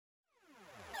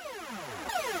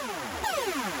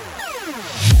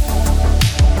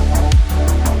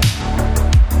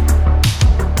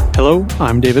Hello,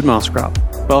 I'm David Moscrop.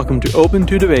 Welcome to Open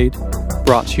to Debate,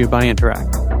 brought to you by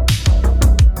Interact.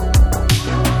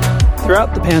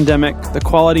 Throughout the pandemic, the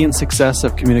quality and success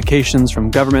of communications from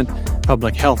government,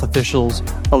 public health officials,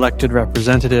 elected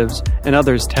representatives, and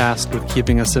others tasked with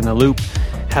keeping us in the loop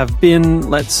have been,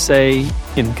 let's say,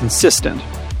 inconsistent.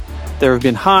 There have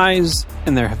been highs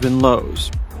and there have been lows.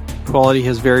 Quality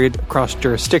has varied across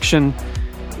jurisdiction,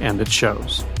 and it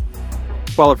shows.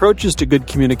 While approaches to good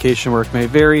communication work may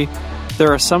vary,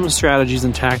 there are some strategies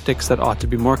and tactics that ought to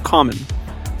be more common.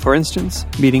 For instance,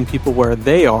 meeting people where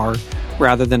they are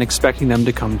rather than expecting them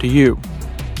to come to you.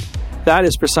 That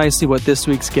is precisely what this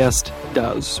week's guest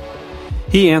does.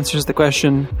 He answers the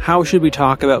question, how should we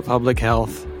talk about public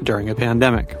health during a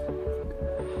pandemic?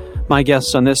 My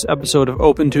guest on this episode of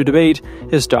Open to Debate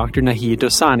is Dr. Naheed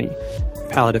Dosani,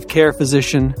 palliative care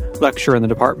physician, lecturer in the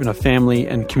Department of Family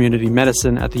and Community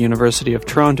Medicine at the University of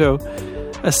Toronto,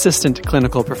 assistant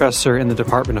clinical professor in the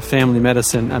Department of Family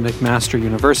Medicine at McMaster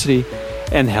University,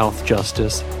 and health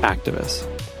justice activist.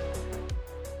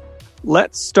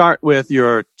 Let's start with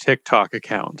your TikTok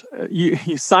account.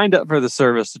 You signed up for the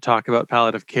service to talk about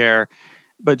palliative care,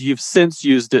 but you've since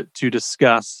used it to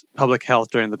discuss public health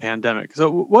during the pandemic. So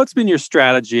what's been your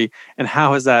strategy, and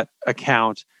how has that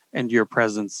account and your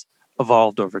presence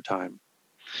evolved over time?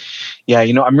 Yeah,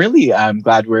 I'm really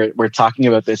glad we're talking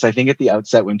about this. I think at the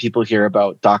outset, when people hear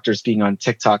about doctors being on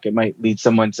TikTok, it might lead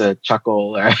someone to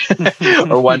chuckle or,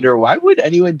 or wonder, why would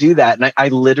anyone do that? And I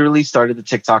literally started the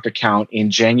TikTok account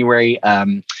in January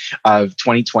of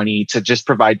 2020 to just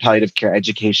provide palliative care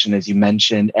education, as you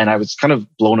mentioned. And I was kind of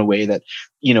blown away that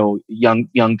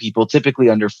young people, typically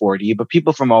under 40, but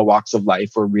people from all walks of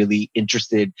life were really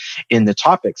interested in the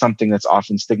topic, something that's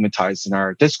often stigmatized in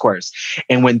our discourse.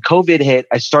 And when COVID hit,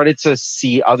 I started to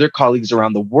see other colleagues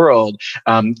around the world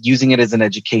using it as an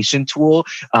education tool.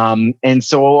 And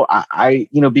so I,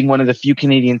 being one of the few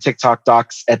Canadian TikTok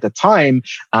docs at the time,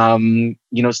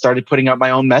 started putting out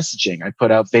my own messaging. I put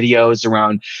out videos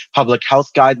around public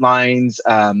health guidelines,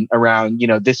 around,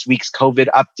 this week's COVID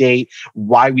update,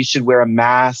 why we should wear a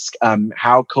mask,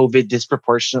 how COVID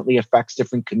disproportionately affects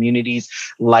different communities,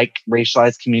 like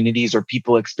racialized communities or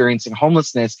people experiencing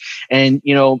homelessness. And,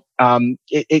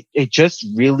 it just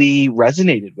really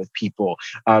resonated with people.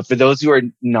 For those who are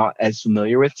not as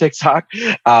familiar with TikTok,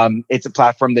 it's a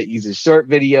platform that uses short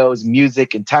videos,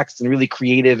 music, and text in really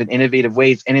creative and innovative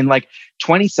ways. And in like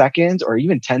 20 seconds or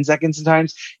even 10 seconds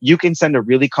sometimes, you can send a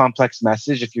really complex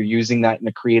message if you're using that in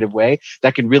a creative way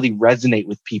that can really resonate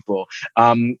with people.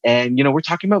 And, we're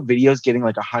talking about videos getting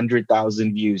like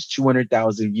 100,000 views,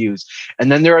 200,000 views.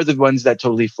 And then there are the ones that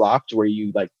totally flopped where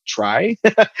you like try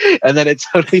and then it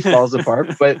totally falls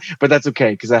apart. But that's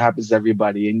okay, because that happens to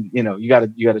everybody. And, you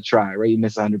gotta try, right? You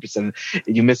miss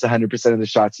 100% of the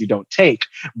shots you don't take.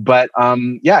 But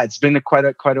it's been quite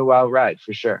a wild ride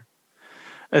for sure.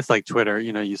 It's like Twitter,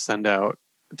 you send out.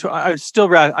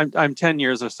 I'm 10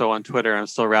 years or so on Twitter. I'm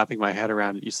still wrapping my head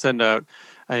around it. You send out,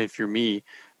 if you're me,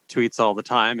 tweets all the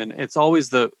time, and it's always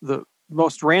the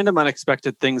most random,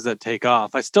 unexpected things that take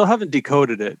off. I still haven't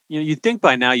decoded it. You'd think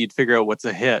by now you'd figure out what's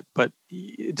a hit, but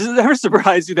does it ever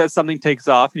surprise you that something takes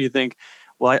off and you think,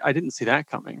 well, I didn't see that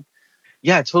coming?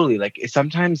 Yeah, totally. Like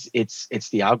sometimes it's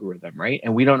the algorithm, right?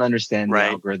 And we don't understand the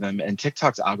algorithm. And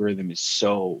TikTok's algorithm is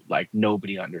so like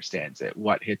nobody understands it.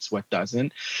 What hits, what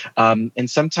doesn't. And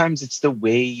sometimes it's the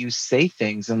way you say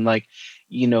things. And like,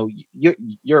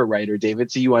 you're a writer,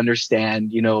 David, so you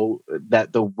understand, that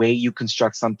the way you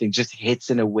construct something just hits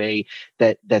in a way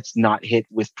that's not hit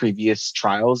with previous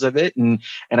trials of it. And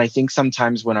I think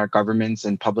sometimes when our governments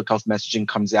and public health messaging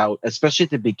comes out, especially at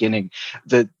the beginning,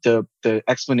 the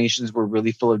explanations were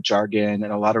really full of jargon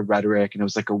and a lot of rhetoric, and it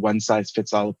was like a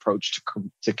one-size-fits-all approach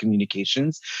to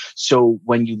communications. So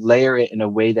when you layer it in a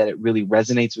way that it really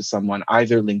resonates with someone,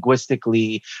 either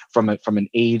linguistically, from an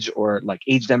age or like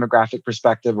age demographic perspective,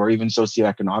 or even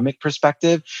socioeconomic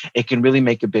perspective, it can really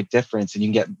make a big difference and you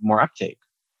can get more uptake.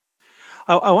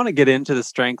 I want to get into the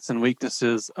strengths and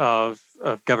weaknesses of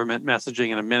government messaging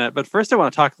in a minute, but first I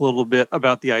want to talk a little bit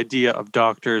about the idea of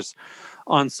doctors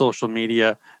on social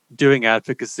media doing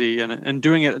advocacy and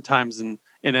doing it at times in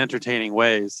entertaining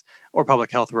ways, or public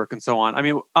health work and so on. I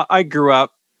mean, I grew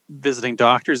up visiting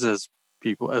doctors as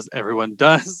everyone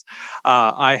does.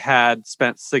 I had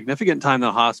spent significant time in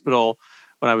the hospital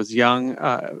when I was young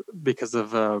because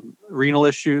of renal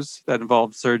issues that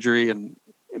involved surgery, and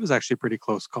it was actually a pretty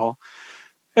close call.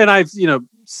 And I've,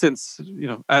 since,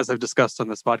 as I've discussed on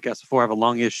this podcast before, I have a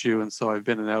lung issue, and so I've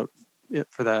been in and out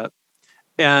for that.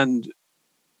 And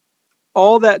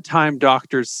all that time,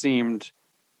 doctors seemed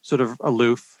sort of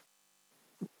aloof,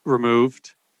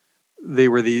 removed, they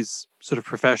were these sort of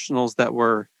professionals that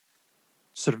were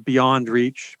sort of beyond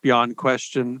reach, beyond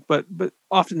question, but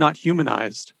often not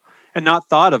humanized and not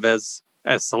thought of as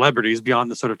celebrities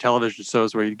beyond the sort of television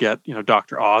shows where you get,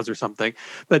 Dr. Oz or something.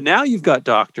 But now you've got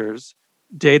doctors,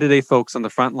 day-to-day folks on the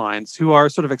front lines who are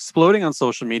sort of exploding on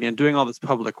social media and doing all this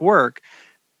public work,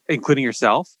 including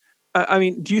yourself. I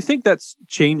mean, do you think that's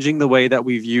changing the way that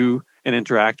we view and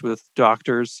interact with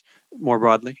doctors more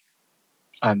broadly?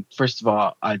 First of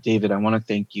all, David, I want to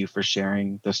thank you for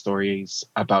sharing the stories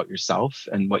about yourself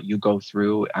and what you go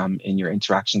through in your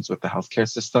interactions with the healthcare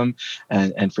system,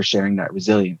 and for sharing that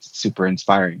resilience. It's super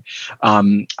inspiring.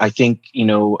 I think,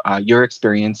 your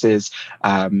experiences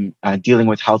dealing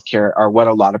with healthcare are what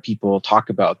a lot of people talk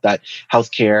about, that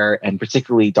healthcare and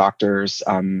particularly doctors,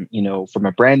 from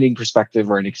a branding perspective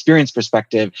or an experience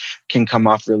perspective, can come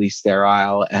off really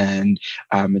sterile. And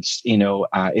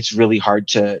it's really hard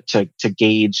to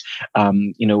gauge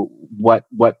what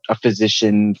a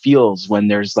physician feels when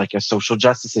there's like a social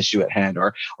justice issue at hand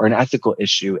or an ethical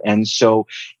issue. And so,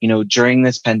 during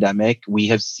this pandemic, we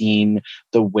have seen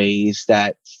the ways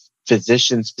that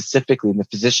physicians specifically, and the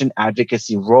physician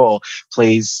advocacy role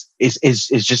is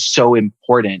just so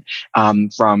important,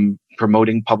 from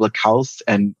promoting public health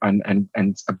and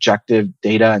objective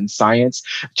data and science,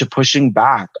 to pushing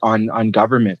back on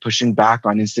government, pushing back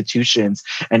on institutions,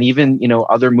 and even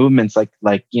other movements like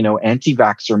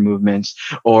anti-vaxxer movements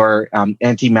or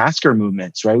anti-masker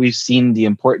movements. Right, we've seen the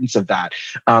importance of that.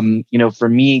 For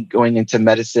me, going into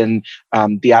medicine,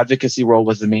 the advocacy role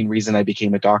was the main reason I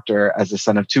became a doctor. As the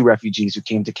son of two refugees who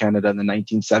came to Canada in the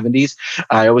 1970s,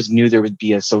 I always knew there would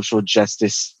be a social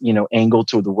justice angle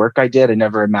to the work I did. I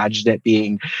never imagined it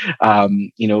being a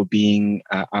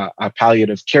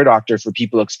palliative care doctor for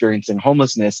people experiencing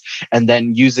homelessness, and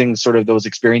then using sort of those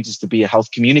experiences to be a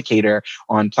health communicator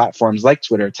on platforms like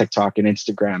Twitter, TikTok, and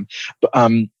Instagram. But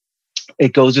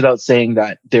it goes without saying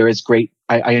that there is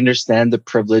I understand the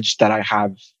privilege that I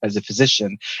have as a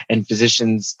physician, and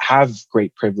physicians have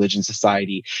great privilege in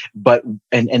society, but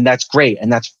that's great.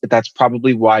 And that's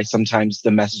probably why sometimes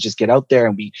the messages get out there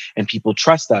and people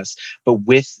trust us. But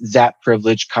with that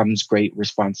privilege comes great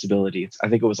responsibility. I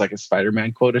think it was like a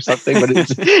Spider-Man quote or something, but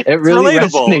it really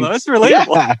relatable. That's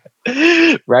relatable.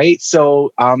 Yeah. Right.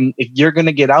 So if you're going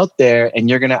to get out there and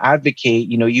you're going to advocate,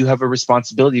 you have a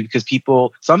responsibility, because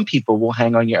some people will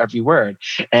hang on your every word.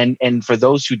 And for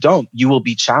those who don't, you will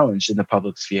be challenged in the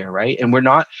public sphere, right? And we're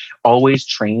not always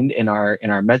trained in our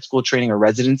med school training or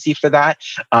residency for that.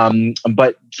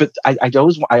 But I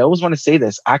always want to say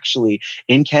this. Actually,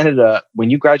 in Canada, when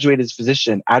you graduate as a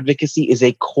physician, advocacy is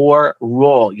a core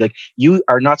role. Like, you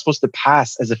are not supposed to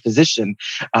pass as a physician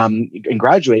and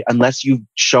graduate unless you've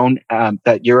shown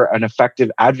that you're an effective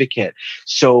advocate.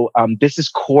 So this is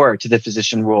core to the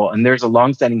physician role, and there's a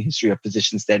long-standing history of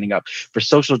physicians standing up for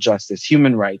social justice,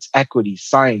 human rights, equity,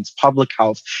 science, public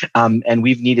health, and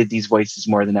we've needed these voices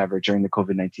more than ever during the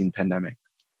COVID-19 pandemic.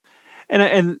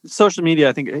 And social media,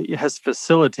 I think, it has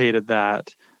facilitated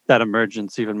that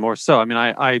emergence even more so. I mean,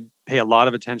 I pay a lot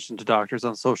of attention to doctors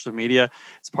on social media.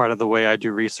 It's part of the way I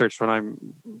do research when I'm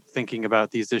thinking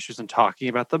about these issues and talking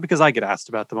about them, because I get asked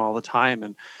about them all the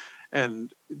time.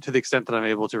 And to the extent that I'm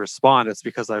able to respond, it's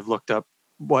because I've looked up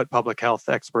what public health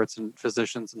experts and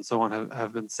physicians and so on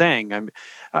have been saying.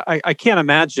 I can't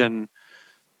imagine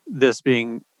this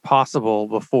being possible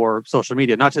before social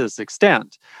media, not to this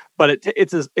extent, but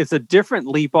it's a different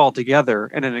leap altogether,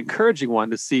 and an encouraging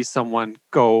one to see someone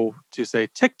go to, say,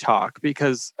 TikTok,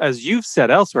 because as you've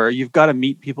said elsewhere, you've got to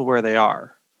meet people where they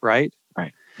are, right?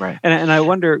 Right. And I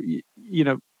wonder,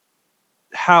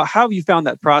 how have you found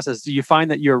that process? Do you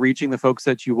find that you're reaching the folks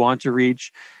that you want to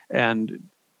reach, and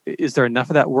is there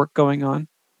enough of that work going on?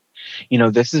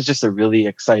 This is just a really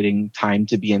exciting time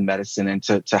to be in medicine, and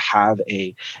to have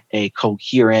a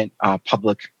coherent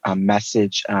public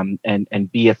message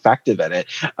and be effective at it.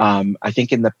 I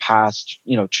think in the past,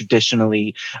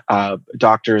 traditionally,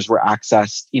 doctors were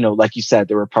accessed, like you said,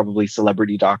 there were probably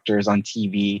celebrity doctors on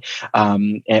TV,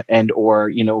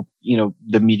 or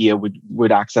the media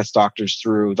would access doctors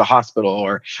through the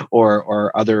hospital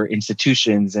or other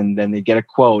institutions, and then they get a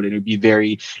quote, and it'd be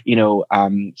very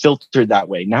filtered that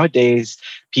way. Nowadays,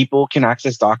 people can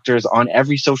access doctors on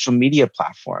every social media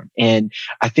platform, and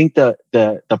I think the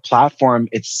platform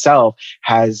itself itself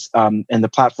has, and the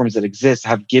platforms that exist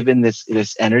have given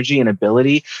this energy and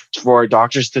ability for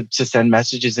doctors to send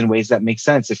messages in ways that make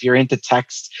sense. If you're into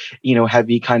text,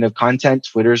 heavy kind of content,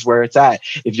 Twitter's where it's at.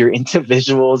 If you're into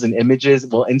visuals and images,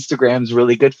 well, Instagram's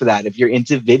really good for that. If you're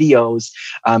into videos,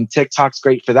 TikTok's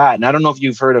great for that. And I don't know if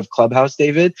you've heard of Clubhouse,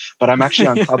 David, but I'm actually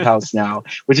on Clubhouse now,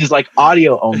 which is like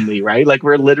audio only, right? Like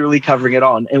we're literally covering it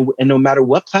all. And no matter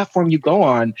what platform you go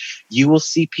on, you will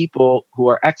see people who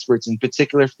are experts in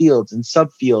particular fields and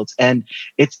subfields. And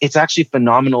it's actually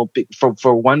phenomenal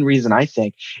for one reason, I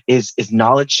think, is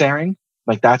knowledge sharing.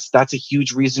 Like that's a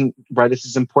huge reason why this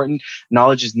is important.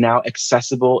 Knowledge is now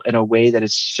accessible in a way that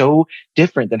is so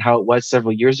different than how it was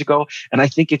several years ago. And I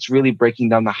think it's really breaking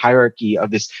down the hierarchy of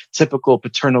this typical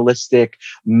paternalistic,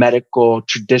 medical,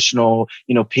 traditional,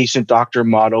 patient-doctor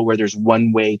model where there's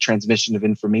one-way transmission of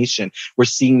information. We're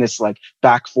seeing this like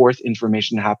back-forth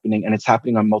information happening, and it's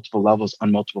happening on multiple levels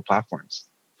on multiple platforms.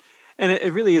 And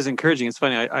it really is encouraging. It's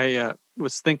funny. I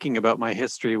was thinking about my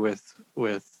history with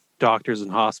doctors and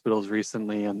hospitals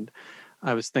recently, and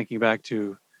I was thinking back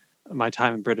to my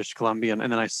time in British Columbia, and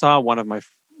then I saw one of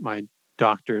my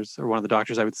doctors, or one of the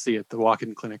doctors I would see at the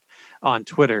walk-in clinic, on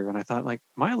Twitter, and I thought, like,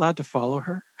 am I allowed to follow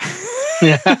her?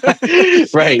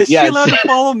 Right. Is she allowed to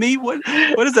follow me? What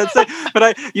does that say?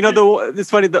 But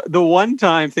it's funny. The one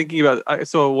time thinking about,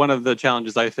 so one of the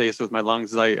challenges I face with my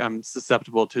lungs is I'm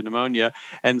susceptible to pneumonia.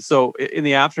 And so in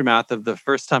the aftermath of the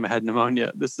first time I had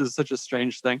pneumonia, this is such a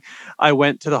strange thing. I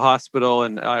went to the hospital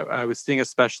and I was seeing a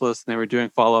specialist, and they were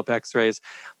doing follow-up x-rays.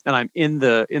 And I'm in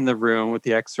the room with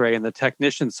the x-ray, and the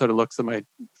technician sort of looks at my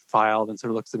file and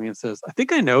sort of looks at me and says, "I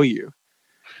think I know you."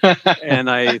 And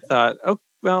I thought, oh,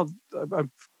 well,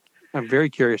 I'm very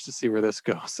curious to see where this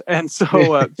goes. And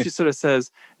so she sort of says,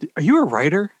 "Are you a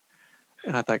writer?"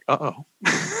 And I thought, uh-oh.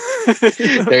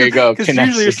 There you go. Because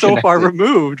usually you're so far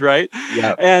removed, right?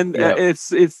 Yeah. And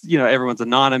it's everyone's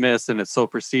anonymous and it's so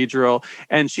procedural.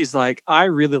 And she's like, "I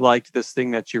really liked this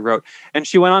thing that you wrote." And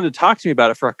she went on to talk to me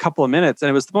about it for a couple of minutes, and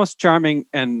it was the most charming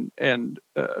and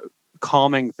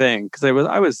calming thing, because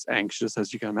I was anxious,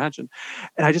 as you can imagine.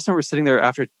 And I just remember sitting there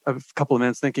after a couple of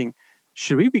minutes thinking,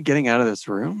 should we be getting out of this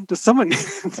room? Does someone need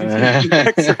an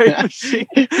X-ray machine?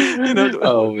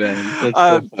 Oh man, that's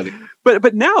so funny.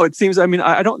 But now it seems,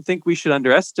 I don't think we should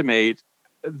underestimate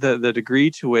the degree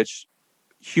to which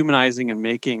humanizing and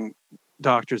making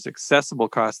doctors accessible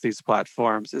across these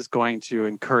platforms is going to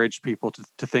encourage people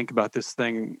to think about this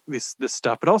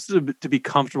stuff, but also to be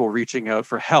comfortable reaching out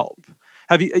for help.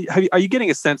 Are you getting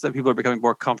a sense that people are becoming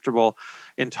more comfortable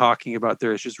in talking about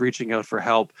their issues, reaching out for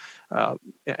help,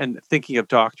 and thinking of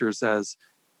doctors as,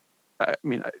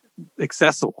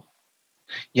 accessible?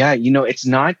 Yeah, it's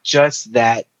not just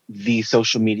that the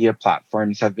social media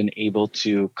platforms have been able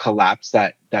to collapse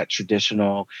that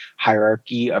traditional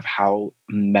hierarchy of how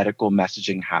medical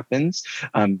messaging happens.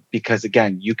 Because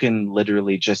again, you can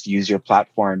literally just use your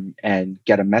platform and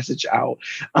get a message out.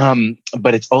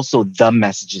 But it's also the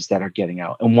messages that are getting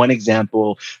out. And one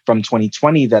example from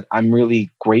 2020 that I'm really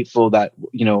grateful that,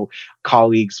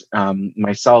 colleagues,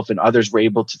 myself and others were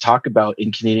able to talk about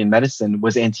in Canadian medicine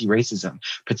was anti-racism,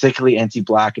 particularly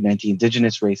anti-Black and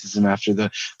anti-Indigenous racism after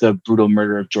the brutal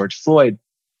murder of George Floyd.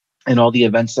 And all the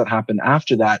events that happened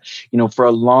after that, for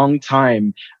a long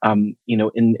time,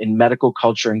 in medical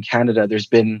culture in Canada, there's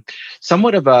been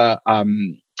somewhat of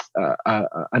an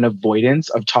avoidance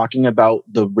of talking about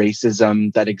the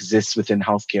racism that exists within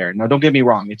healthcare. Now, don't get me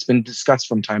wrong; it's been discussed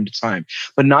from time to time,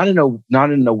 but not in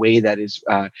a way that is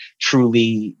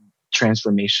truly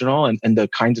transformational and the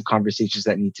kinds of conversations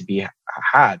that need to be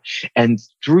had. And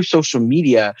through social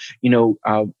media,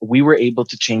 we were able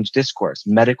to change discourse,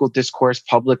 medical discourse,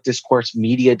 public discourse,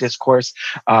 media discourse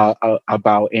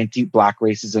about anti-Black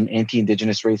racism,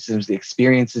 anti-Indigenous racism, the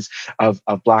experiences of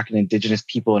Black and Indigenous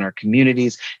people in our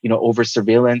communities, over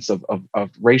surveillance of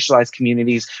racialized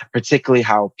communities, particularly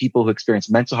how people who experience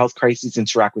mental health crises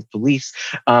interact with police.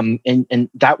 And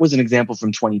that was an example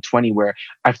from 2020 where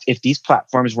if these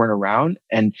platforms weren't around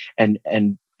and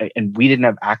we didn't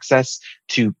have access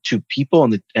to people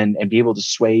and be able to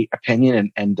sway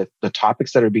opinion and the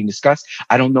topics that are being discussed,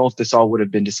 I don't know if this all would have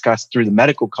been discussed through the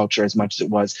medical culture as much as it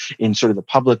was in sort of the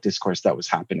public discourse that was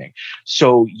happening.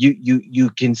 So you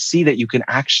can see that you can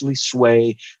actually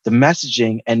sway the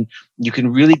messaging, and you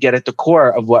can really get at the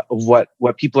core of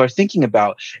what people are thinking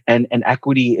about. And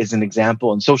equity is an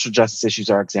example, and social justice issues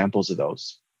are examples of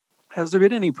those. Has there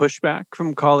been any pushback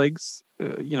from colleagues,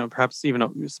 perhaps even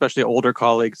especially older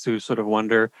colleagues, who sort of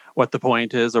wonder what the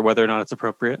point is or whether or not it's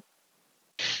appropriate?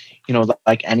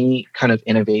 Like any kind of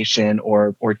innovation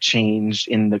or change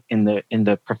in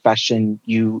the profession,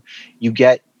 you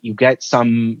get you get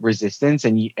some resistance,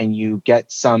 and you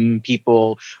get some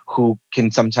people who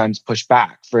can sometimes push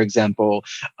back. For example,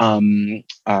 there's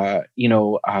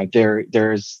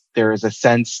a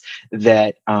sense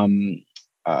that in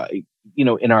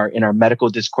our medical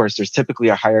discourse, there's typically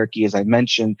a hierarchy. As I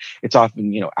mentioned, it's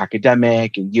often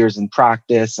academic and years in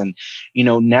practice, and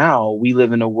now we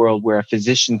live in a world where a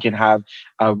physician can have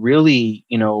a really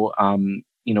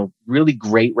really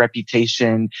great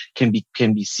reputation, can be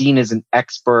seen as an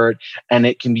expert, and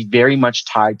it can be very much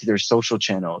tied to their social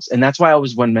channels. And that's why I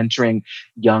always, when mentoring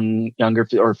younger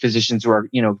or physicians who are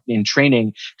in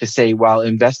training, to say, while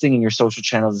investing in your social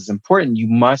channels is important, you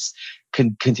must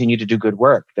continue to do good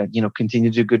work, that continue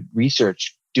to do good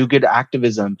research, do good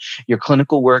activism. Your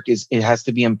clinical work it has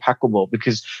to be impeccable,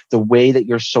 because the way that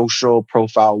your social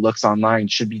profile looks online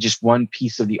should be just one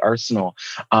piece of the arsenal.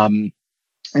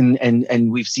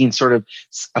 And we've seen sort of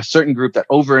a certain group that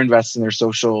overinvests in their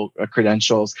social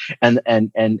credentials, and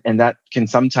that can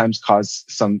sometimes cause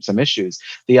some issues.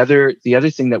 The other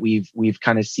thing that we've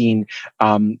kind of seen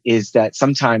is that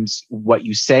sometimes what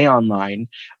you say online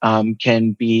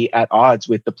can be at odds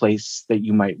with the place that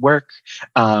you might work,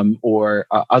 or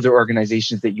other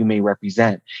organizations that you may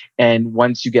represent. And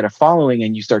once you get a following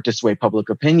and you start to sway public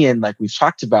opinion, like we've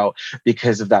talked about,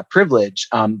 because of that privilege,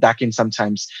 that can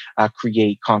sometimes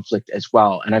create conflict as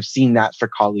well. And I've seen that for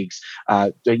colleagues,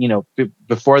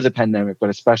 before the pandemic, but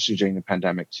especially during the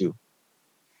pandemic too.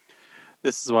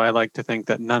 This is why I like to think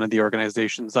that none of the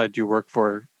organizations I do work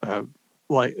for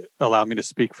allow me to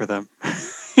speak for them.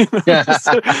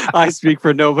 I speak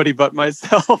for nobody but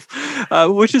myself,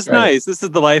 which is nice. This is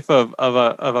the life of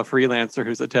a freelancer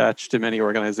who's attached to many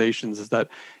organizations, is that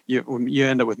you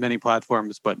end up with many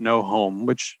platforms but no home,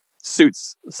 which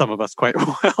suits some of us quite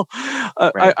well.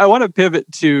 I want to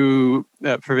pivot to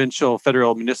provincial,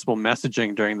 federal, municipal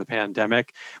messaging during the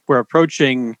pandemic. We're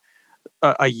approaching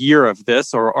a year of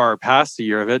this, or past a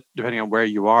year of it, depending on where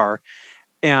you are.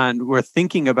 And we're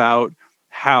thinking about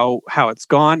how it's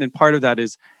gone. And part of that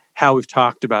is how we've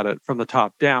talked about it from the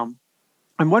top down.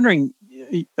 I'm wondering,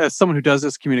 as someone who does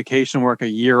this communication work a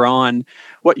year on,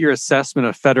 what your assessment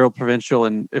of federal, provincial,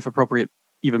 and, if appropriate,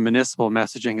 even municipal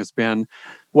messaging has been.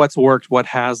 What's worked, what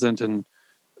hasn't, and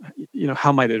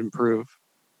how might it improve?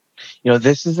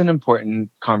 This is an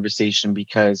important conversation,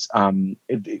 because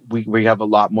we have a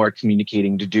lot more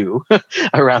communicating to do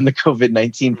around the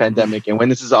COVID-19 pandemic. And when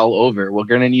this is all over, we're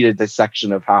going to need a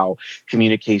dissection of how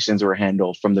communications were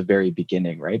handled from the very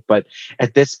beginning, right? But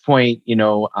at this point,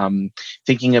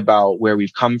 thinking about where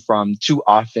we've come from, too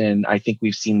often, I think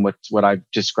we've seen what I've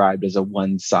described as a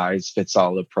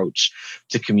one-size-fits-all approach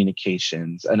to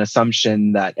communications, an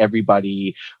assumption that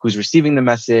everybody who's receiving the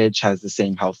message has the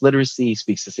same health literacy,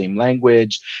 speaks the same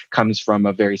language, comes from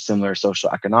a very similar social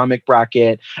economic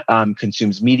bracket,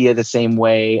 consumes media the same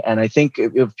way. And I think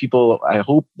if people, I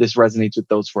hope this resonates with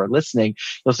those who are listening,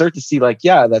 you'll start to see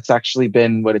that's actually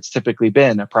been what it's typically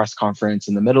been, a press conference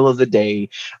in the middle of the day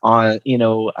on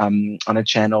a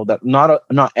channel that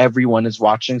not everyone is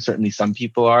watching. Certainly some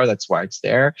people are. That's why it's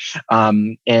there.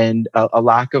 And a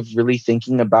lack of really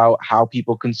thinking about how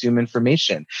people consume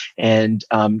information, and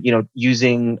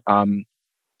using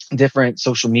different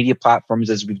social media platforms,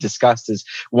 as we've discussed, is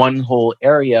one whole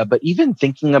area. But even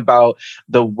thinking about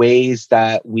the ways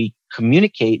that we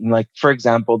communicate, and for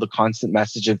example, the constant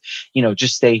message of,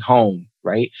 just stay home,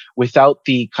 right? Without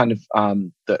the kind of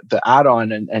the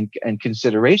add-on and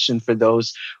consideration for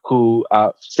those who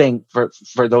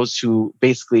for those who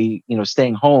basically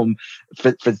staying home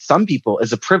for some people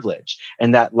is a privilege,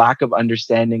 and that lack of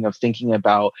understanding of thinking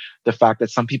about the fact that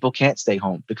some people can't stay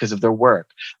home because of their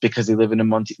work, because they live in a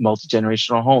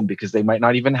multi-generational home, because they might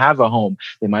not even have a home,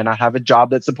 they might not have a job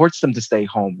that supports them to stay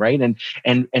home, right?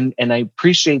 And I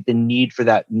appreciate the need for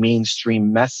that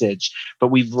mainstream message, but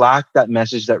we've lacked that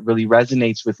message that really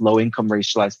resonates with low-income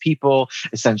racialized people,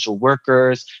 essential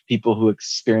workers, people who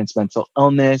experience mental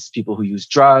illness, people who use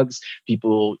drugs,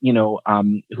 people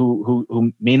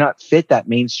who may not fit that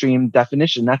mainstream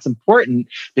definition. That's important,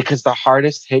 because the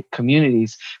hardest hit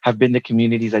communities have been the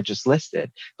communities I just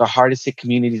listed. The hardest hit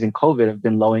communities in COVID have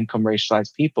been low-income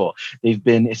racialized people. They've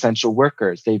been essential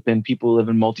workers. They've been people who live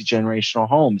in multi-generational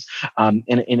homes,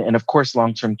 and of course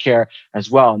long-term care as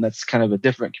well. And that's kind of a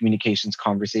different communications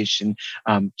conversation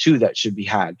too that should be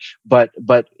had. But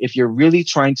if you're really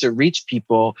trying to reach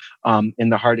people in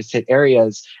the hardest hit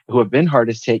areas who have been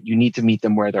hardest hit, you need to meet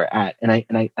them where they're at. And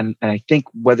I think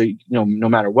whether no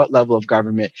matter what level of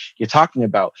government you're talking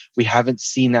about, we haven't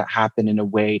seen that happen in a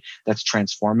way that's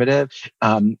transformative,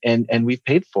 and we've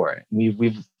paid for it.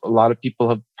 A lot of people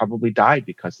have probably died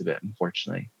because of it,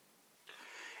 unfortunately.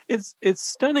 It's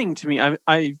stunning to me.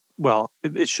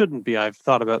 It shouldn't be. I've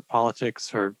thought about politics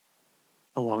for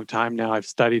a long time now. I've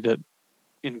studied it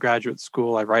in graduate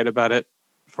school. I write about it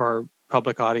for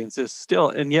public audiences still,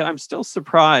 and yet I'm still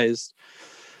surprised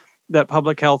that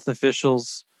public health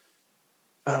officials,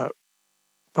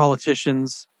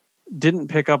 politicians, didn't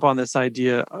pick up on this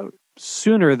idea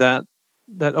sooner, that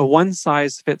a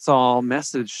one-size-fits-all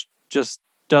message just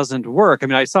doesn't work. I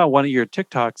mean, I saw one of your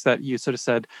TikToks that you sort of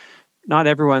said, not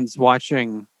everyone's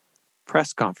watching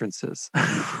press conferences,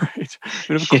 right?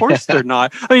 I mean, of course they're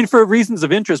not. I mean, for reasons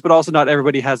of interest, but also not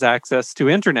everybody has access to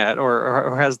internet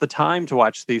or has the time to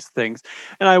watch these things.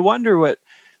 And I wonder what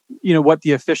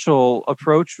the official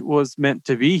approach was meant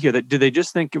to be here. That did they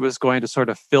just think it was going to sort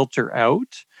of filter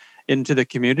out into the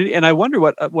community? And I wonder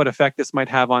what effect this might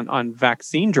have on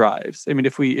vaccine drives. I mean,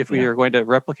 if we are going to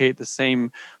replicate the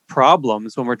same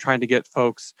problems when we're trying to get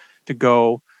folks to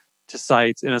go to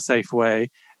sites in a safe way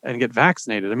and get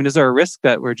vaccinated. I mean, is there a risk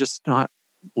that we're just not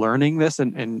learning this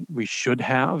and we should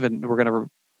have, and we're going to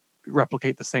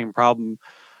replicate the same problem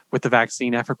with the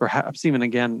vaccine effort, perhaps even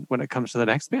again when it comes to the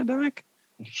next pandemic?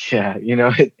 Yeah,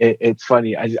 it's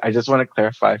funny. I just want to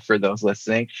clarify for those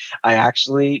listening. I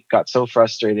actually got so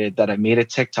frustrated that I made a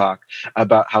TikTok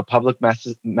about how public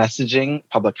health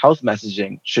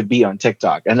messaging should be on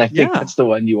TikTok. And I think that's the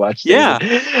one you watched. Yeah.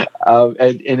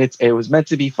 And it was meant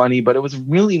to be funny, but it was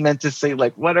really meant to say,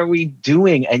 like, what are we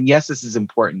doing? And yes, this is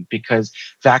important because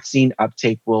vaccine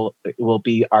uptake will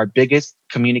be our biggest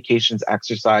communications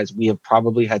exercise we have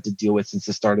probably had to deal with since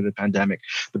the start of the pandemic,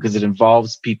 because it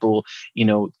involves people,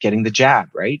 getting the jab,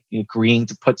 right? Agreeing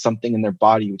to put something in their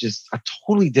body, which is a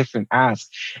totally different ask,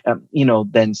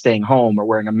 than staying home or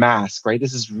wearing a mask, right?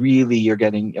 This is really, you're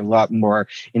getting a lot more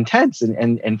intense.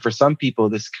 And for some people,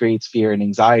 this creates fear and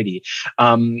anxiety.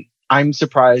 I'm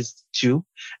surprised too.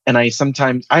 And I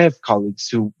have colleagues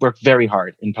who work very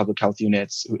hard in public health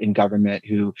units, in government,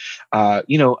 who,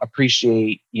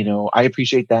 appreciate, I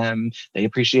appreciate them, they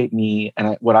appreciate me.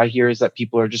 And what I hear is that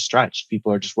people are just stretched.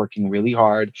 People are just working really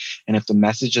hard. And if the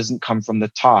message doesn't come from the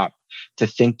top to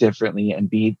think differently and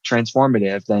be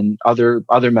transformative, then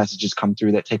other messages come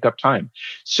through that take up time.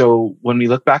 So when we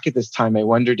look back at this time, I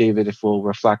wonder, David, if we'll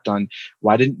reflect on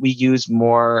why didn't we use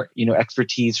more,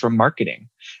 expertise from marketing?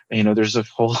 There's a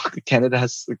whole, Canada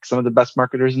has some of the best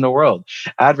marketers in the world,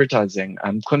 advertising,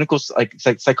 clinical, like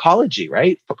psychology,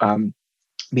 right?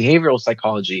 Behavioral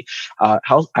psychology,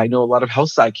 health. I know a lot of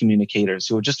health side communicators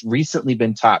who have just recently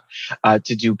been tapped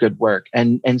to do good work.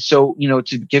 And so,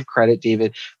 to give credit,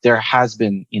 David, there has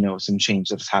been, some change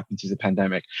that has happened through the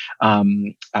pandemic.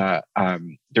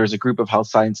 There's a group of health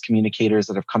science communicators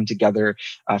that have come together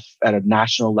at a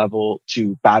national level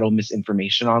to battle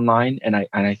misinformation online. And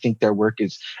I think their work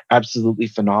is absolutely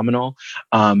phenomenal.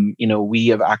 We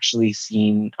have actually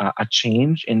seen a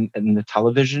change in the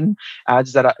television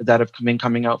ads that have been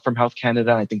coming out from Health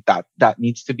Canada. I think that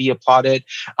needs to be applauded.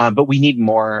 But we need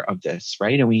more of this,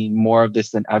 right? And we need more of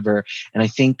this than ever. And I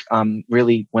think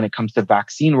really when it comes to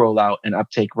vaccine rollout and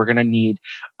uptake, we're going to need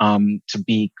to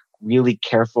be really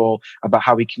careful about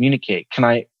how we communicate. Can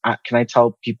I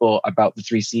tell people about the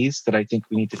 3 C's that I think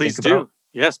we need to think about?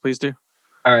 Yes, please do.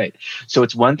 All right. So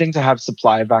it's one thing to have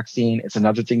supply of vaccine. It's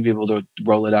another thing to be able to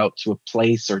roll it out to a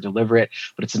place or deliver it.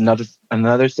 But it's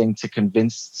another thing to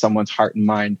convince someone's heart and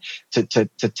mind to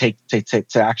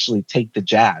actually take the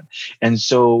jab. And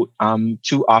so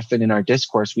too often in our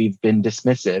discourse, we've been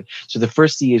dismissive. So the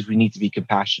first C is we need to be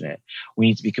compassionate. We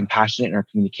need to be compassionate in our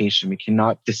communication. We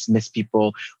cannot dismiss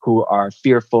people who are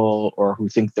fearful or who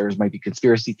think there might be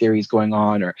conspiracy theories going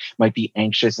on or might be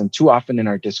anxious. And too often in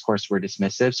our discourse, we're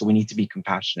dismissive. So we need to be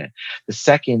compassionate. The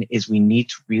second is we need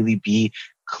to really be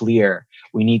clear.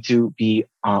 We need to be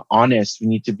honest. We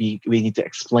need to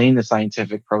explain the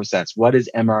scientific process. What is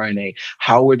mRNA?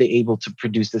 How were they able to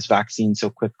produce this vaccine so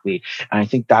quickly? And I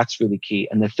think that's really key.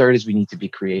 And the third is we need to be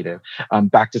creative.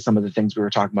 Back to some of the things we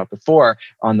were talking about before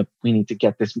we need to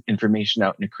get this information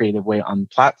out in a creative way on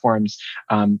platforms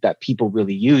that people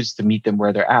really use to meet them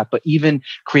where they're at, but even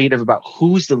creative about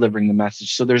who's delivering the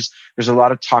message. So there's a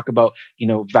lot of talk about,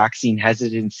 vaccine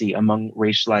hesitancy among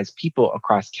racialized people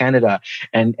across Canada.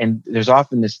 And there's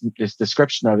often this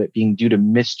description of it being due to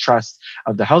mistrust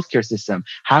of the healthcare system.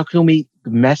 How can we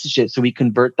message it so we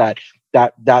convert that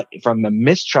from a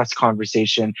mistrust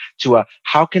conversation to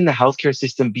how can the healthcare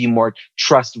system be more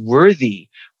trustworthy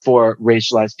for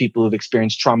racialized people who've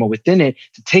experienced trauma within it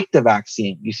to take the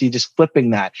vaccine. You see, just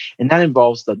flipping that. And that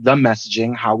involves the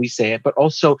messaging, how we say it, but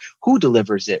also who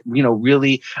delivers it,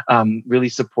 really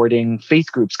supporting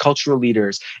faith groups, cultural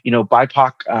leaders,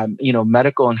 BIPOC,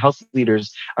 medical and health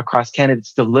leaders across Canada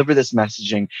to deliver this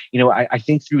messaging. I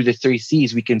think through the 3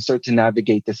 C's, we can start to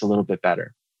navigate this a little bit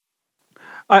better.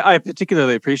 I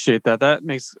particularly appreciate that. That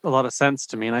makes a lot of sense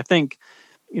to me. And I think,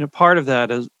 part of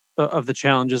that is of the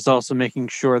challenge is also making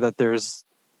sure that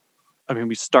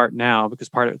we start now because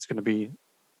part of it's going to be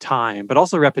time, but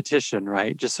also repetition,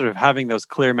 right? Just sort of having those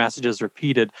clear messages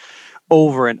repeated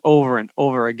over and over and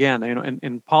over again.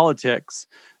 In politics,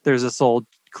 there's this old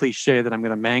cliche that I'm going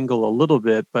to mangle a little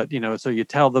bit, but so you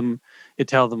tell them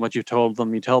what you've told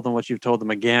them, you tell them what you've told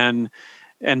them again.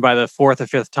 And by the 4th or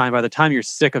 5th time, by the time you're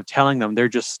sick of telling them, they're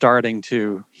just starting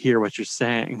to hear what you're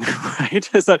saying, right?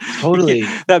 So totally.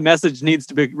 That message needs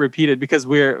to be repeated because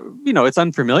it's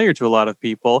unfamiliar to a lot of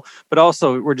people, but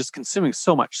also we're just consuming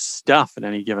so much stuff at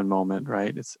any given moment,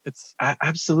 right? It's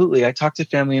Absolutely. I talk to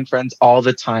family and friends all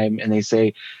the time, and they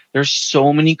say, there's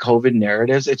so many COVID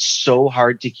narratives. It's so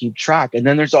hard to keep track. And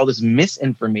then there's all this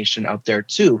misinformation out there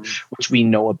too, which we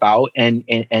know about. And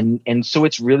so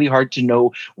it's really hard to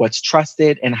know what's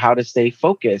trusted and how to stay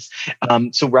focused.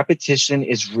 So repetition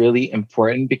is really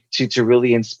important to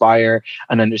really inspire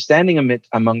an understanding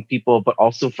among people, but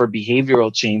also for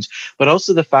behavioral change. But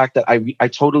also the fact that I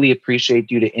totally appreciate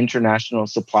due to international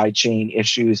supply chain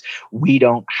issues, we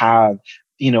don't have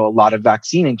a lot of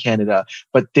vaccine in Canada,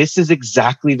 but this is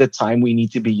exactly the time we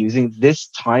need to be using. This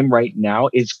time right now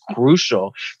is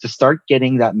crucial to start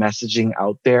getting that messaging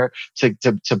out there, to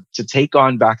take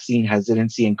on vaccine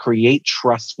hesitancy and create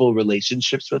trustful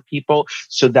relationships with people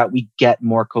so that we get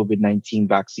more COVID-19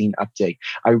 vaccine uptake.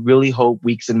 I really hope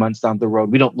weeks and months down the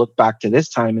road, we don't look back to this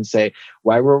time and say,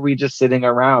 why were we just sitting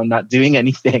around not doing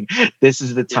anything? This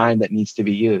is the time that needs to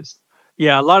be used.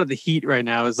 Yeah, a lot of the heat right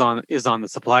now is on the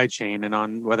supply chain and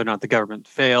on whether or not the government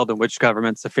failed and which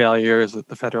government's a failure. Is it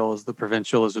the federal? Is it the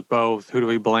provincial? Is it both? Who do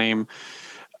we blame?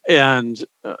 And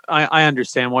I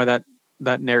understand why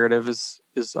that narrative is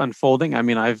unfolding. I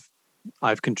mean,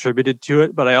 I've contributed to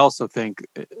it, but I also think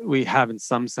we have, in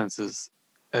some senses,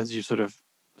 as you sort of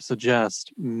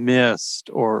suggest, missed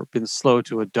or been slow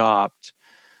to adopt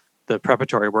the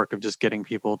preparatory work of just getting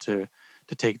people to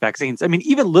take vaccines. I mean,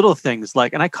 even little things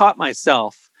like, and I caught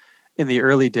myself in the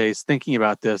early days thinking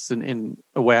about this in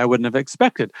a way I wouldn't have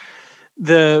expected.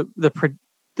 The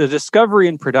discovery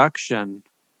and production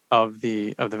of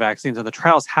the vaccines and the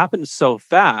trials happened so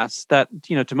fast that,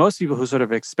 to most people who sort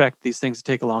of expect these things to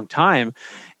take a long time,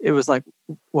 it was like,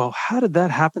 well, how did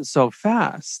that happen so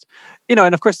fast?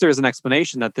 And of course there is an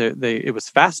explanation that it was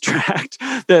fast tracked.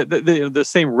 The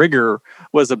same rigor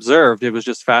was observed. It was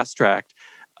just fast tracked.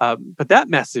 But that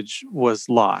message was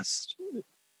lost,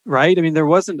 right? I mean, there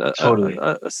wasn't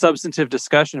a substantive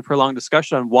discussion, a prolonged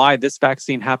discussion on why this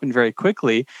vaccine happened very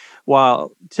quickly,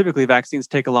 while typically vaccines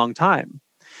take a long time.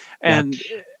 And,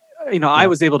 I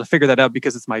was able to figure that out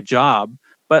because it's my job.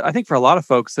 But I think for a lot of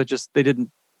folks, they didn't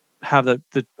have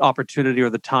the opportunity or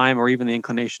the time or even the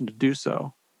inclination to do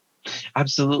so.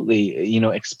 Absolutely.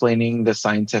 Explaining the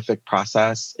scientific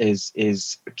process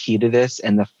is key to this.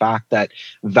 And the fact that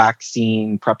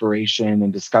vaccine preparation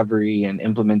and discovery and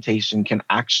implementation can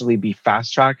actually be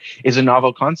fast tracked is a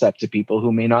novel concept to people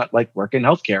who may not work in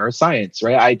healthcare or science,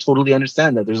 right? I totally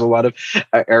understand that there's a lot of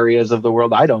areas of the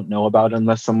world I don't know about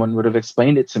unless someone would have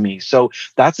explained it to me. So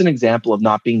that's an example of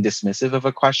not being dismissive of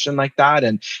a question like that.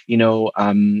 And,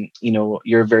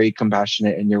 you're very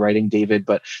compassionate in your writing, David,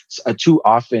 but too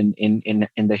often in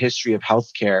the history of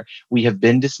healthcare, we have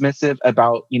been dismissive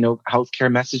about, healthcare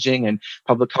messaging and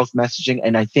public health messaging.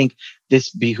 And I think this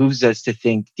behooves us to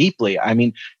think deeply. I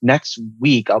mean, next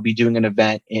week, I'll be doing an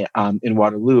event in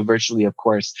Waterloo, virtually, of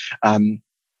course,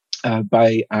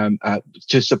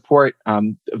 to support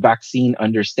vaccine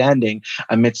understanding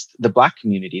amidst the Black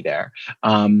community there.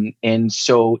 And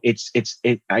so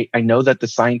I know that the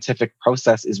scientific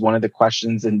process is one of the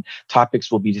questions and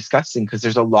topics we'll be discussing, because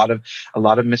there's a lot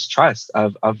of mistrust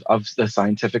of the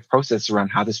scientific process around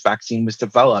how this vaccine was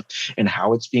developed and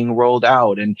how it's being rolled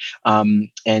out.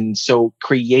 And so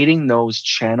creating those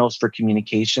channels for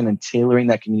communication and tailoring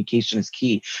that communication is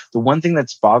key. The one thing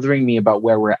that's bothering me about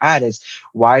where we're at is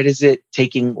why does it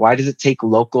take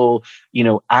local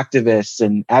activists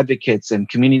and advocates and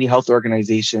community health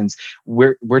organizations,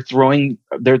 we're throwing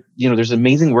there, there's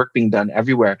amazing work being done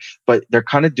everywhere, but they're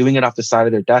kind of doing it off the side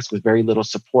of their desk with very little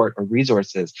support or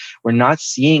resources. We're not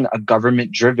seeing a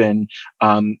government driven,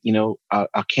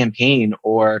 a campaign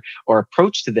or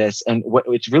approach to this. And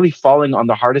it's really falling on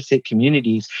the hardest hit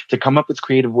communities to come up with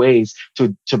creative ways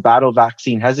to battle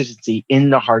vaccine hesitancy in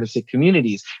the hardest hit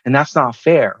communities. And that's not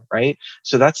fair, right?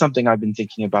 So that's something I've been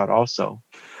thinking about also.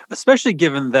 Especially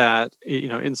given that,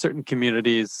 in certain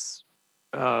communities,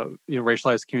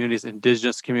 racialized communities,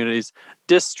 indigenous communities,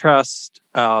 distrust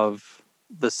of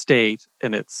the state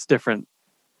and its different,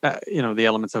 the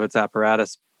elements of its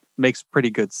apparatus makes pretty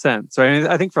good sense. So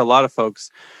I think for a lot of folks,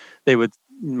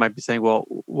 might be saying, well,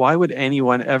 why would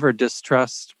anyone ever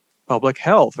distrust public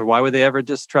health, or why would they ever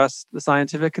distrust the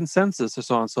scientific consensus, or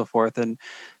so on and so forth? And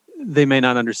they may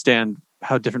not understand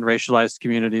how different racialized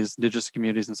communities, indigenous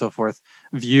communities, and so forth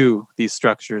view these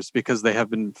structures because they have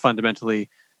been fundamentally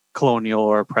colonial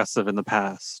or oppressive in the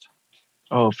past.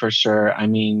 Oh, for sure. I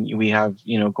mean, we have,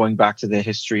 going back to the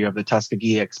history of the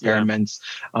Tuskegee experiments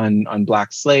on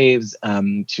Black slaves,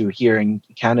 to here in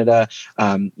Canada,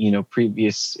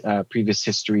 previous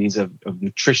histories of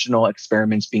nutritional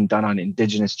experiments being done on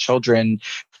Indigenous children,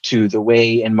 to the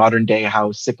way in modern day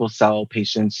how sickle cell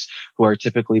patients who are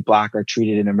typically Black are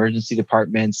treated in emergency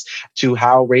departments, to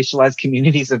how racialized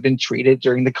communities have been treated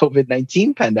during the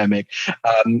COVID-19 pandemic.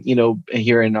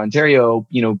 Here in Ontario,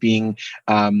 being,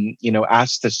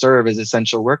 asked to serve as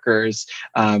essential workers,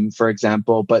 for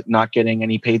example, but not getting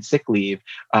any paid sick leave,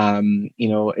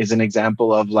 is an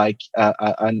example of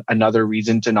another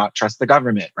reason to not trust the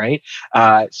government, right?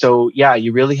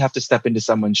 You really have to step into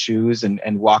someone's shoes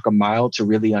and walk a mile to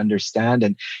really understand.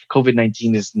 And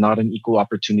COVID-19 is not an equal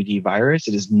opportunity virus.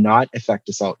 It does not affect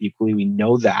us all equally. We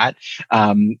know that.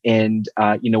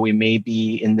 We may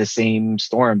be in the same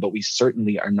storm, but we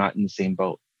certainly are not in the same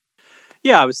boat.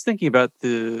 Yeah, I was thinking about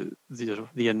the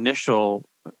initial,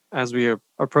 as we are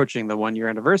approaching the 1 year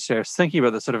anniversary, I was thinking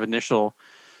about the sort of initial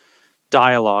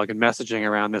dialogue and messaging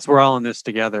around this. We're all in this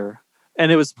together.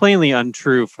 And it was plainly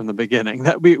untrue from the beginning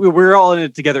that we're all in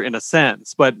it together in a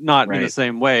sense, but not right in the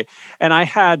same way. And I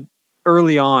had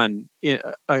early on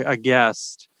a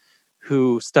guest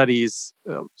who studies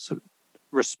sort of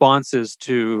responses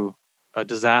to a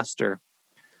disaster,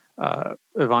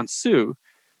 Yvonne Sue,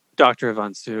 Dr.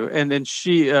 Yvonne Sue. And then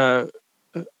she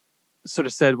sort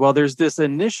of said, well, there's this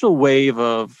initial wave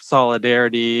of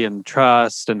solidarity and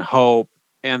trust and hope,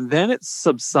 and then it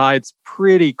subsides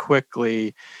pretty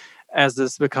quickly as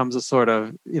this becomes a sort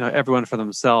of, everyone for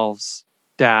themselves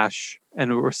dash.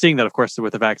 And we're seeing that, of course,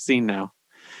 with the vaccine now.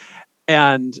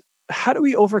 And how do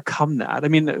we overcome that? I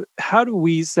mean, how do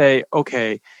we say,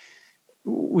 okay,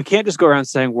 we can't just go around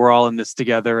saying we're all in this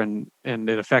together and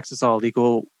it affects us all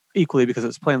equally because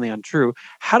it's plainly untrue.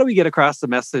 How do we get across the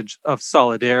message of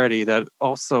solidarity that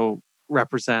also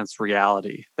represents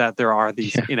reality, that there are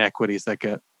these inequities that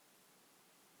get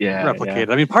replicated?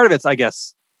 I mean, part of it's, I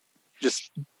guess,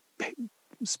 just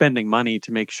spending money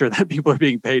to make sure that people are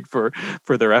being paid for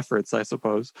their efforts, I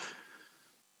suppose.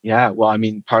 Yeah, well, I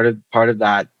mean, part of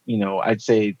that, I'd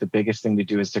say the biggest thing to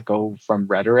do is to go from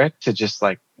rhetoric to just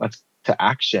to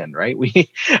action, right?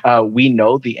 We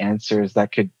know the answers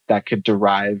that could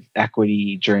derive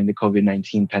equity during the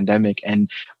COVID-19 pandemic, and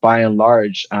by and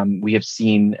large, we have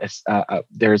seen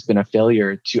there's been a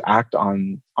failure to act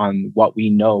on what we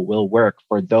know will work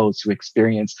for those who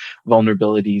experience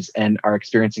vulnerabilities and are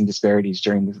experiencing disparities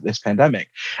during this pandemic.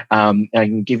 I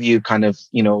can give you kind of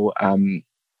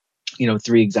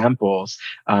three examples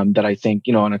that I think,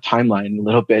 on a timeline a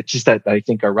little bit, just that I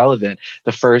think are relevant.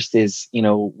 The first is,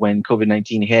 when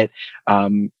COVID-19 hit,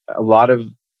 a lot of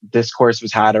discourse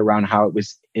was had around how it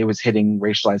was hitting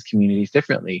racialized communities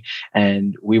differently.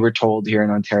 And we were told here in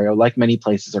Ontario, like many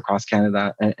places across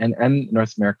Canada and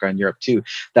North America and Europe too,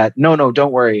 that no,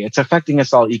 don't worry, it's affecting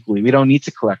us all equally. We don't need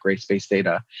to collect race-based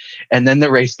data. And then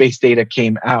the race-based data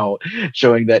came out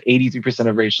showing that 83%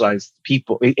 of racialized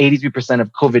people, 83%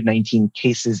 of COVID-19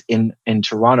 cases in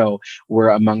Toronto were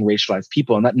among racialized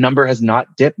people. And that number has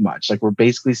not dipped much. Like, we're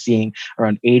basically seeing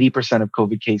around 80% of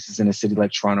COVID cases in a city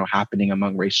like Toronto happening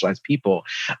among racialized people.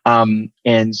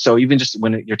 And so even just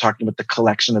when you're talking about the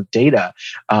collection of data,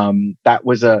 that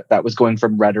was going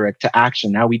from rhetoric to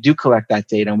action. Now we do collect that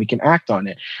data and we can act on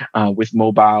it with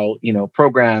mobile,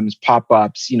 programs,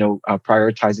 pop-ups,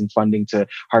 prioritizing funding to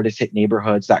hardest hit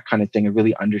neighborhoods, that kind of thing, and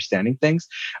really understanding things.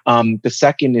 The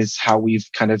second is how we've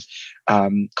kind of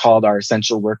called our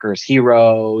essential workers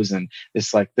heroes, and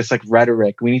this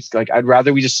rhetoric. We need to, I'd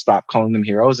rather we just stop calling them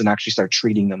heroes and actually start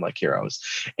treating them like heroes.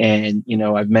 And,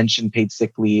 I've mentioned paid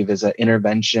sick leave as an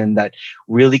intervention that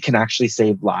really can actually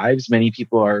save lives. Many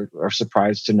people are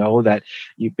surprised to know that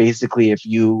you basically, if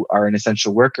you are an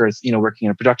essential worker, working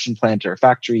in a production plant or a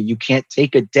factory, you can't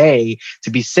take a day to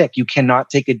be sick. You cannot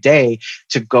take a day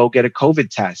to go get a COVID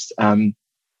test. And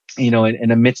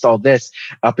amidst all this,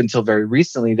 up until very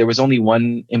recently, there was only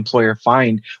one employer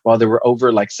fined, while there were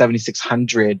over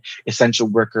 7,600 essential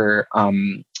worker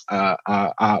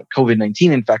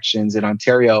COVID-19 infections in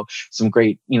Ontario. Some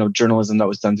great, journalism that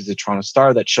was done through the Toronto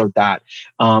Star that showed that.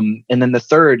 And then the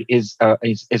third is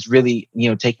really,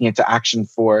 taking it to action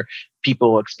for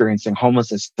people experiencing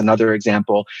homelessness. Another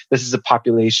example, this is a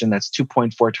population that's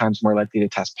 2.4 times more likely to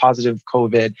test positive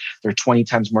COVID. They're 20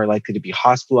 times more likely to be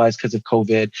hospitalized because of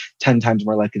COVID, 10 times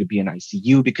more likely to be in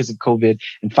ICU because of COVID,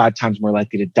 and 5 times more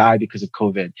likely to die because of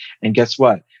COVID. And guess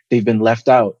what? They've been left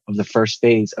out of the first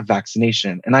phase of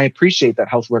vaccination. And I appreciate that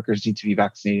health workers need to be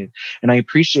vaccinated. And I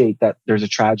appreciate that there's a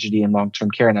tragedy in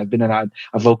long-term care. And I've been a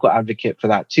vocal advocate for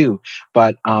that too.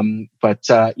 But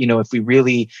if we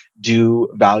really do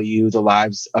value the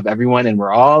lives of everyone and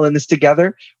we're all in this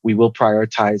together, we will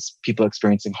prioritize people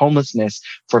experiencing homelessness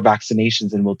for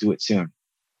vaccinations, and we'll do it soon.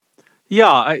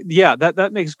 Yeah,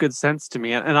 that makes good sense to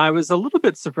me. And I was a little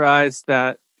bit surprised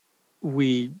that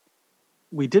we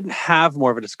didn't have more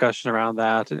of a discussion around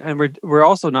that, and we're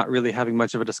also not really having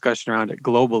much of a discussion around it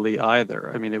globally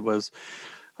either. I mean,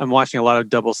 I'm watching a lot of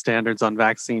double standards on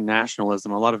vaccine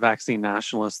nationalism. A lot of vaccine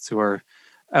nationalists who are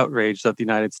outraged that the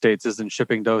United States isn't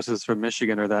shipping doses from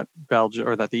Michigan, or that Belgium,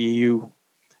 or that the EU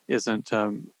isn't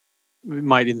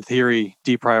might in theory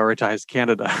deprioritize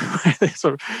Canada.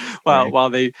 While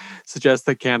they suggest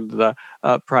that Canada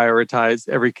prioritize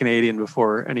every Canadian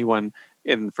before anyone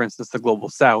in, for instance, the global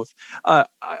South. I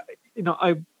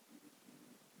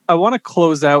want to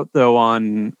close out though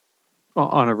on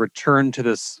a return to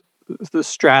the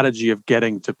strategy of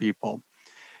getting to people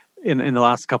in the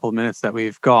last couple of minutes that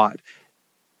we've got.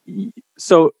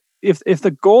 So if the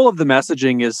goal of the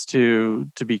messaging is to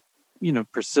be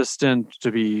persistent,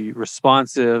 to be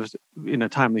responsive in a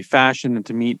timely fashion, and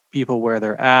to meet people where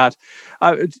they're at,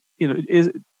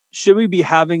 should we be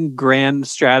having grand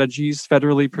strategies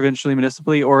federally, provincially,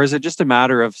 municipally, or is it just a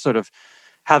matter of sort of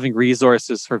having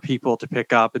resources for people to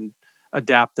pick up and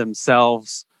adapt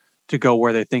themselves to go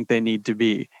where they think they need to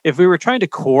be? If we were trying to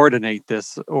coordinate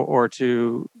this or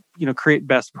to create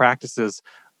best practices,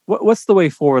 what's the way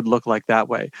forward look like that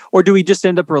way? Or do we just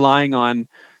end up relying on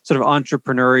sort of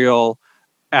entrepreneurial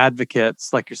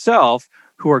advocates like yourself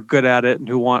who are good at it and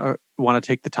who want to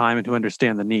take the time and who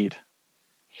understand the need?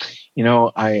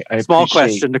 I small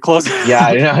question to close. Yeah,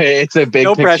 I know it's a big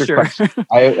no picture pressure. question.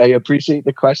 I appreciate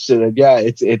the question, and yeah,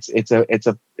 it's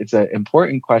an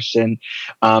important question.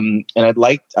 And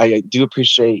I do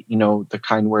appreciate the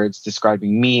kind words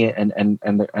describing me and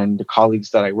the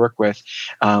colleagues that I work with,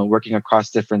 working across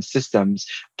different systems.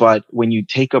 But when you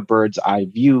take a bird's eye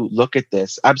view, look at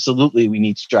this. Absolutely, we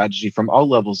need strategy from all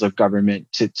levels of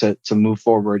government to move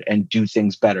forward and do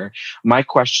things better. My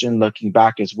question, looking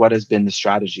back, is what has been the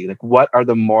strategy? Like, what are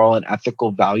the moral and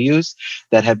ethical values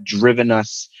that have driven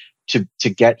us to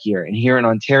get here? And here in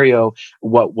Ontario,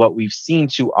 what we've seen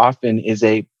too often is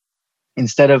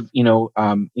instead of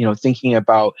thinking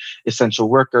about essential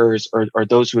workers or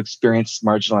those who experience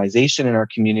marginalization in our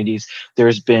communities,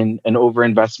 there's been an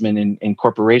overinvestment in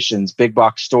corporations, big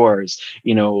box stores,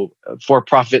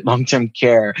 for-profit long-term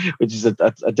care, which is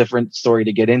a different story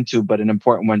to get into, but an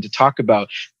important one to talk about.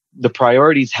 The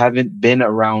priorities haven't been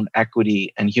around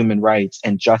equity and human rights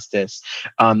and justice.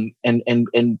 And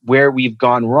where we've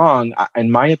gone wrong,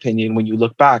 in my opinion, when you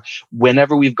look back,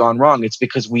 whenever we've gone wrong, it's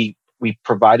because we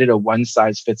provided a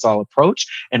one-size-fits-all approach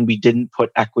and we didn't put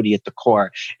equity at the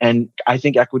core. And I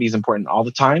think equity is important all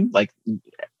the time. Like,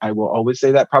 I will always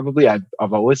say that, probably. I've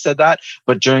always said that.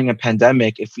 But during a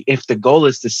pandemic, if the goal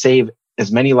is to save as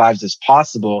many lives as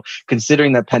possible,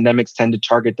 considering that pandemics tend to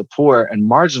target the poor and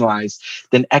marginalized,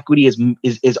 then equity is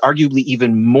arguably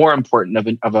even more important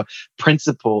of a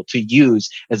principle to use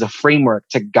as a framework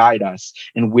to guide us.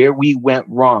 And where we went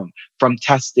wrong, from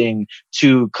testing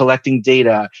to collecting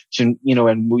data to,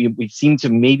 and we seem to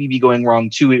maybe be going wrong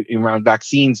too around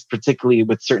vaccines, particularly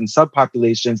with certain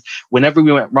subpopulations. Whenever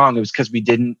we went wrong, it was because we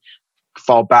didn't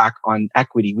fall back on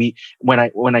equity. When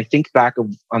I think back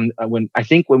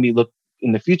when we look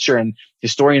in the future and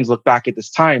historians look back at this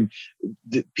time,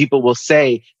 people will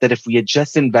say that if we had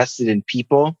just invested in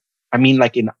people, I mean,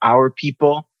 like in our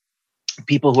people,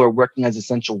 people who are working as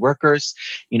essential workers,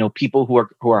 people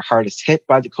who are hardest hit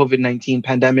by the COVID-19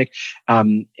 pandemic.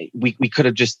 We could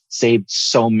have just saved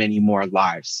so many more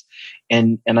lives.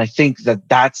 And I think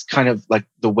that's kind of like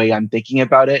the way I'm thinking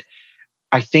about it.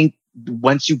 I think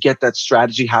once you get that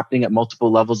strategy happening at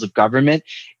multiple levels of government,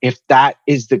 if that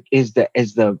is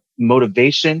the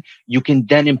motivation, you can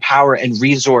then empower and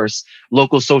resource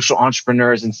local social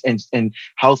entrepreneurs and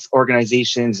health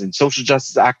organizations and social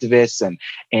justice activists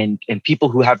and people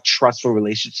who have trustful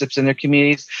relationships in their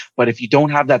communities. But if you don't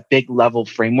have that big level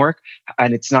framework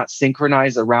and it's not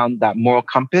synchronized around that moral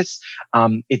compass,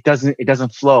 it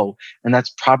doesn't flow. And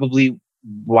that's probably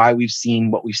why we've seen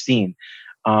what we've seen.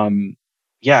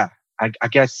 I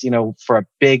guess, for a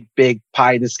big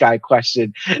pie in the sky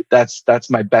question,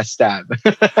 that's my best stab.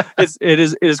 It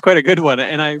is quite a good one,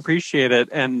 and I appreciate it.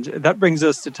 And that brings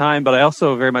us to time, but I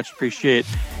also very much appreciate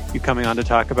you coming on to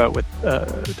talk about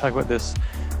this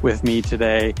with me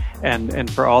today,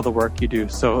 and for all the work you do.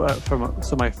 So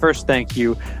my first thank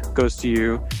you goes to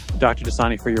you, Dr.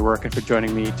 Dosani, for your work and for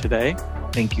joining me today.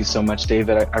 Thank you so much,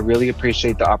 David. I really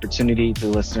appreciate the opportunity. To the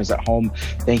listeners at home,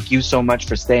 thank you so much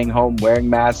for staying home, wearing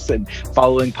masks, and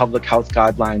following public health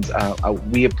guidelines.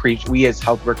 We as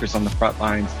health workers on the front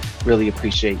lines really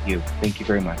appreciate you. Thank you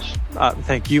very much.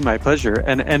 Thank you. My pleasure.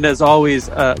 And as always,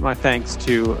 my thanks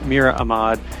to Mira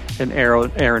Ahmad and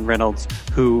Aaron Reynolds,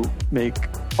 who make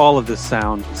all of this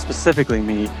sound, specifically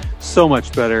me, so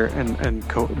much better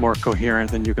and more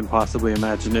coherent than you can possibly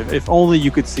imagine. If only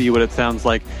you could see what it sounds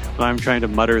like when I'm trying to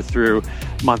mutter through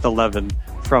month 11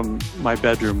 from my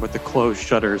bedroom with the closed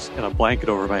shutters and a blanket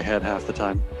over my head half the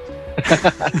time.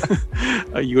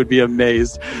 You would be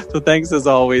amazed. So thanks as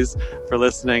always for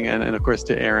listening, and of course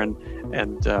to Aaron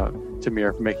and to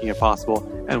Mira for making it possible.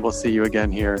 And we'll see you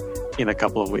again here in a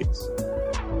couple of weeks.